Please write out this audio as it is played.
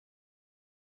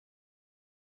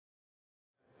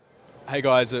Hey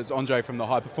guys, it's Andre from the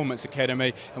High Performance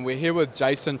Academy, and we're here with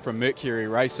Jason from Mercury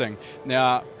Racing.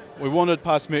 Now, we wandered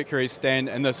past Mercury's stand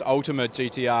and this Ultima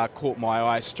GTR caught my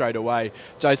eye straight away.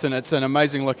 Jason, it's an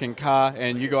amazing looking car,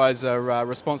 and you guys are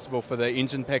responsible for the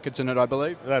engine package in it, I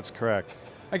believe? That's correct.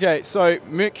 Okay, so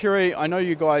Mercury, I know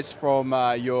you guys from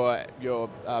your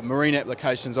marine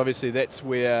applications. Obviously, that's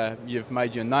where you've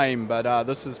made your name, but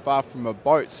this is far from a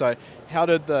boat. So, how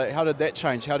did that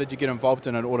change? How did you get involved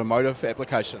in an automotive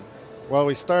application? Well,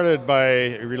 we started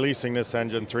by releasing this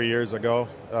engine 3 years ago,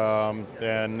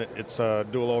 and it's a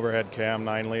dual overhead cam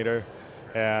 9-liter,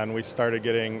 and we started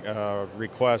getting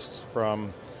requests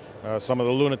from some of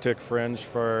the lunatic fringe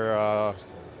for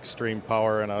extreme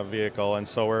power in a vehicle, and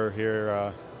so we're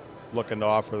here looking to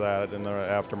offer that in the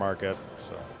aftermarket.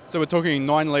 So we're talking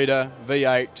 9-liter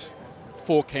V8,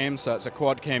 4 cams, so it's a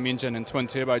quad cam engine and twin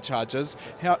turbochargers.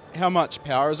 How much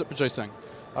power is it producing?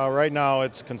 Right now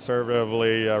it's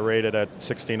conservatively rated at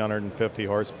 1,650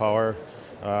 horsepower,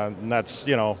 and that's,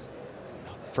 you know,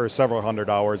 for several hundred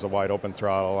hours of wide open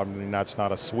throttle. I mean, that's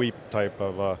not a sweep type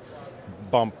of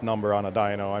bump number on a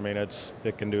dyno. I mean,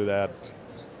 it can do that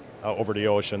over the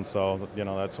ocean, so you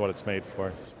know that's what it's made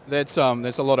for. That's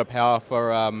a lot of power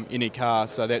for any car,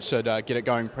 so that should get it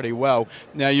going pretty well.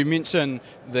 Now you mentioned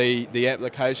the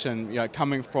application, you know,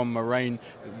 coming from marine,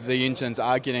 the engines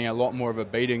are getting a lot more of a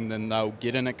beating than they'll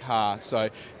get in a car. So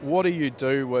what do you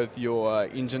do with your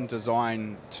engine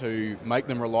design to make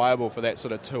them reliable for that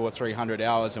sort of 200 or 300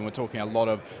 hours? And we're talking a lot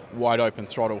of wide open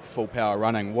throttle, full power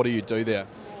running. What do you do there?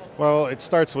 Well, it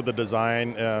starts with the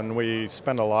design, and we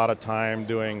spend a lot of time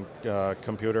doing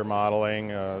computer modeling,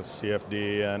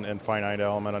 CFD, and finite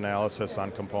element analysis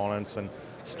on components and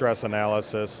stress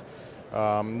analysis.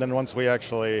 Then once we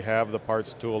actually have the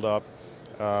parts tooled up,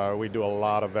 we do a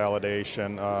lot of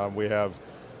validation. We have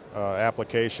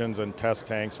applications and test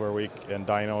tanks and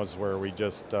dynos where we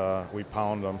just we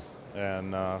pound them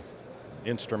and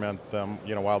instrument them.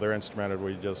 You know, while they're instrumented,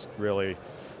 we just really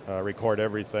record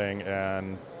everything,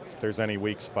 and if there's any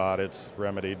weak spot, it's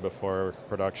remedied before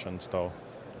production. So,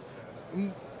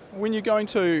 when you're going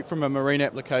from a marine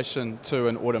application to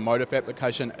an automotive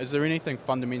application, is there anything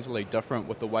fundamentally different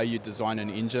with the way you design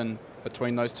an engine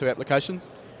between those two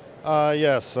applications?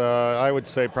 Yes, I would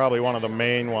say probably one of the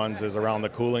main ones is around the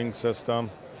cooling system,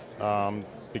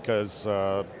 because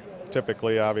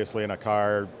typically, obviously, in a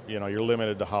car, you know, you're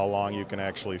limited to how long you can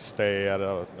actually stay at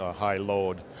a high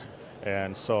load.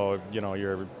 And so, you know,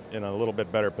 you're in a little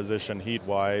bit better position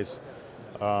heat-wise.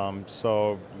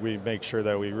 So we make sure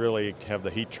that we really have the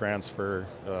heat transfer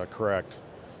correct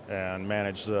and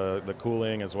manage the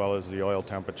cooling as well as the oil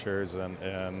temperatures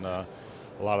and a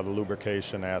lot of the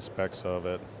lubrication aspects of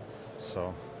it.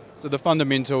 So the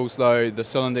fundamentals, though, the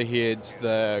cylinder heads,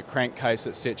 the crankcase,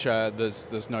 etc.,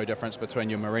 there's no difference between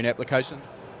your marine application?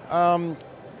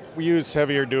 We use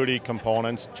heavier duty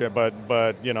components,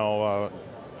 but you know,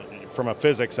 from a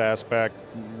physics aspect,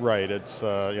 right, it's,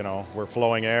 you know, we're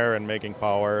flowing air and making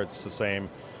power, it's the same,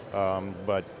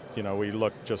 but, you know, we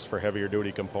look just for heavier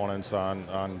duty components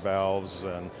on valves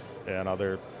and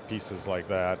other pieces like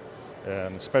that,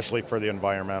 and especially for the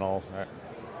environmental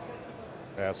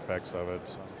aspects of it.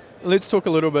 So. Let's talk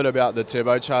a little bit about the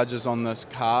turbochargers on this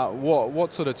car.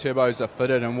 What sort of turbos are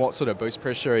fitted, and what sort of boost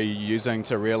pressure are you using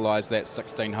to realize that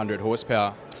 1,600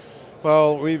 horsepower?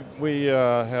 Well, we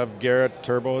have Garrett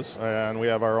turbos, and we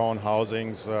have our own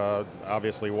housings,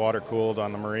 obviously water-cooled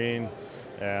on the Marine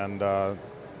and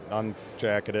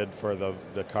unjacketed for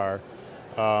the car.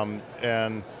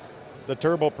 And the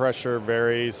turbo pressure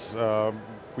varies.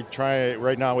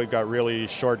 Right now we've got really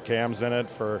short cams in it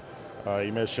for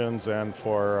emissions and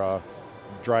for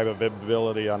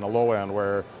drivability on the low end,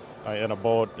 where in a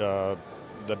boat the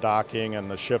docking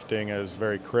and the shifting is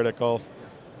very critical.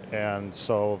 And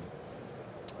so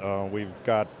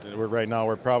right now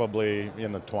we're probably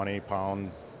in the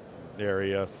 20-pound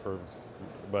area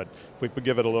but if we could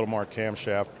give it a little more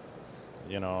camshaft,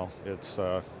 you know, it's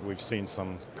we've seen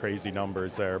some crazy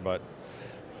numbers there, but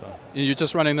so. You're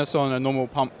just running this on a normal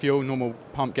pump fuel, normal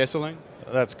pump gasoline?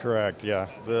 That's correct, yeah.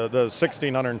 The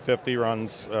 1,650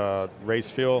 runs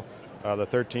race fuel, the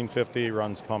 1,350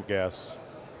 runs pump gas.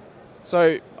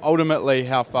 So ultimately,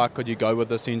 how far could you go with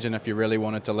this engine if you really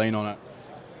wanted to lean on it?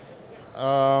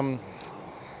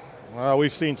 Well,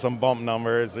 we've seen some bump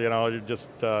numbers, you know, you're just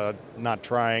not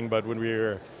trying, but when we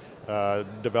were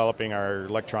developing our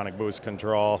electronic boost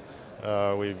control,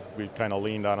 we've kind of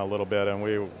leaned on a little bit, and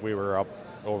we were up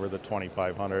over the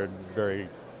 2,500 very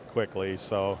quickly,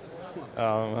 so.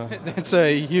 That's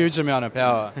a huge amount of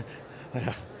power.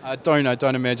 I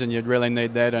don't imagine you'd really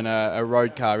need that in a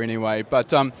road car anyway.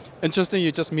 But interesting,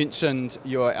 you just mentioned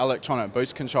your electronic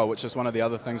boost control, which is one of the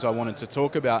other things I wanted to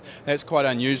talk about. That's quite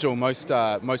unusual. Most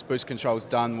boost controls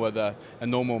done with a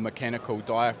normal mechanical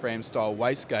diaphragm style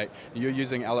wastegate. You're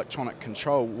using electronic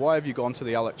control. Why have you gone to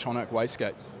the electronic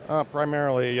wastegates?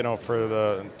 Primarily,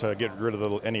 to get rid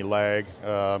of any lag,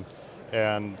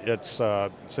 and it's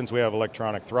since we have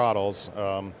electronic throttles.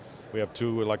 We have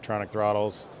 2 electronic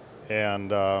throttles,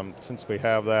 and since we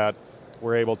have that,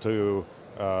 we're able to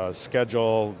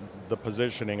schedule the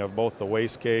positioning of both the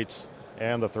wastegates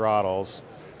and the throttles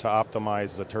to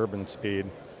optimize the turbine speed,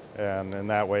 and in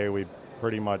that way we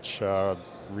pretty much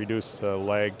reduce the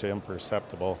lag to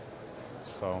imperceptible.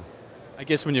 So I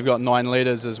guess when you've got 9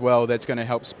 litres as well, that's going to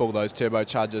help spool those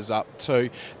turbochargers up too.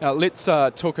 Now let's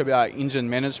talk about engine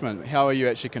management. How are you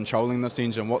actually controlling this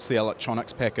engine? What's the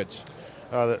electronics package?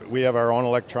 We have our own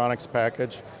electronics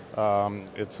package.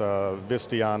 It's a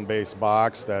Visteon-based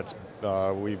box that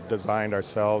we've designed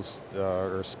ourselves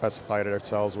or specified it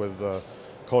ourselves with,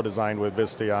 co-designed with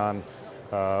Visteon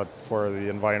for the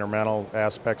environmental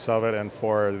aspects of it and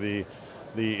for the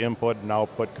input and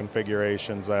output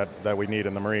configurations that we need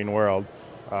in the marine world.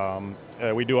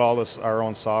 We do all this, our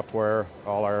own software,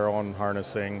 all our own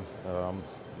harnessing,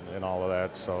 and all of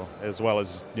that, so as well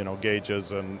as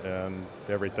gauges and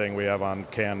everything we have on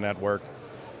CAN network,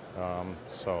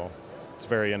 so it's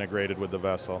very integrated with the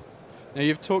vessel. Now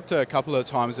you've talked a couple of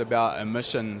times about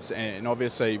emissions, and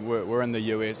obviously we're in the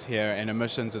US here and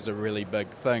emissions is a really big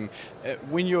thing.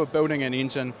 When you're building an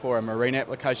engine for a marine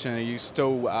application, are you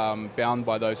still bound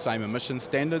by those same emission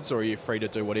standards, or are you free to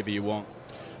do whatever you want?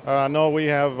 No, we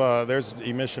have, there's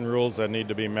emission rules that need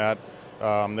to be met.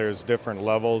 There's different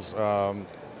levels.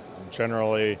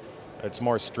 Generally, it's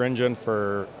more stringent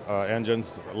for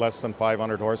engines less than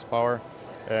 500 horsepower,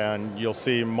 and you'll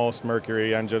see most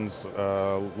Mercury engines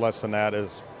less than that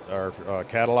are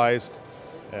catalyzed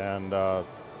and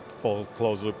full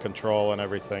closed-loop control and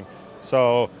everything.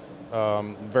 So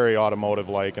very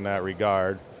automotive-like in that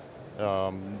regard.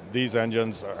 These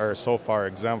engines are so far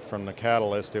exempt from the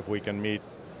catalyst if we can meet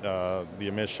the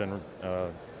emission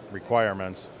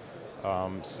requirements.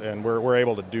 And we're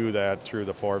able to do that through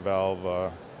the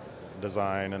 4-valve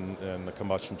design and the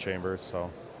combustion chambers.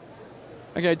 So.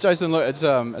 Okay, Jason, look, it's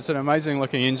an amazing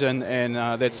looking engine, and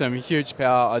that's some huge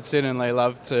power. I'd certainly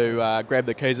love to grab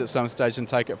the keys at some stage and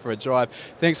take it for a drive.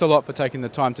 Thanks a lot for taking the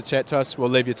time to chat to us. We'll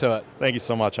leave you to it. Thank you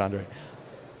so much, Andre.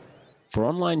 For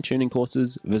online tuning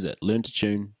courses, visit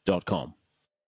learntotune.com.